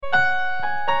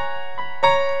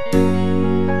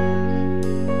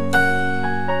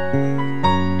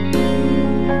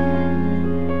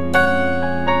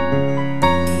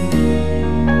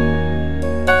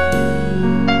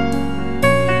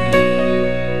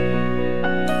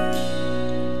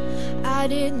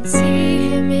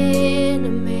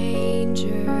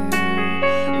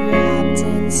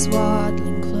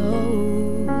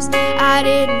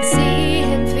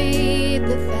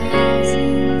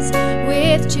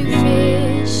2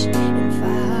 fish and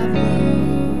 5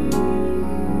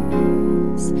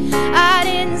 loaves. I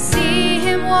didn't see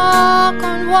him walk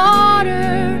on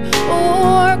water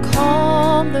or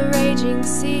calm the raging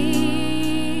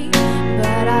sea,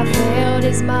 but I felt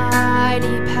his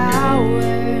mighty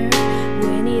power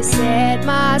when he set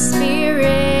my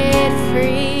spirit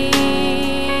free.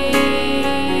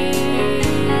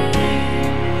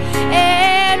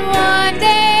 And one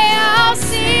day I'll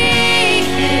see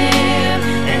him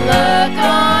and look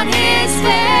on his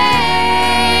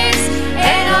face,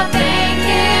 and I'll thank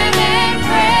him and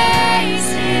praise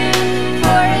him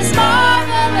for his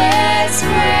marvelous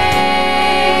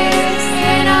grace.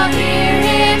 And I'll hear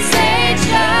him say,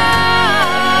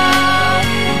 "Child,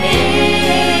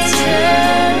 it's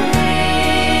your way."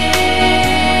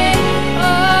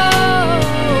 Oh,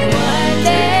 one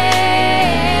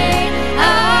day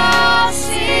I'll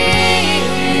see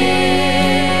him.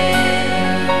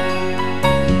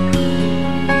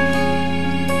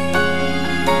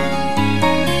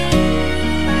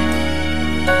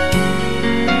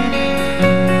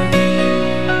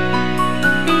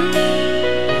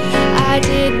 I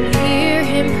didn't hear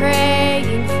him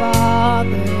praying,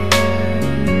 "Father,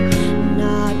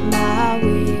 not my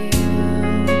will."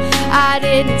 I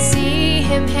didn't see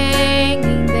him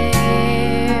hanging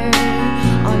there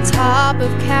on top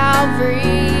of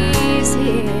Calvary's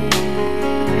hill.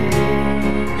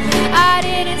 I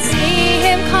didn't see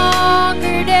him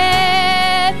conquer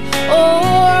death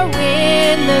or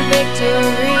win the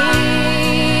victory.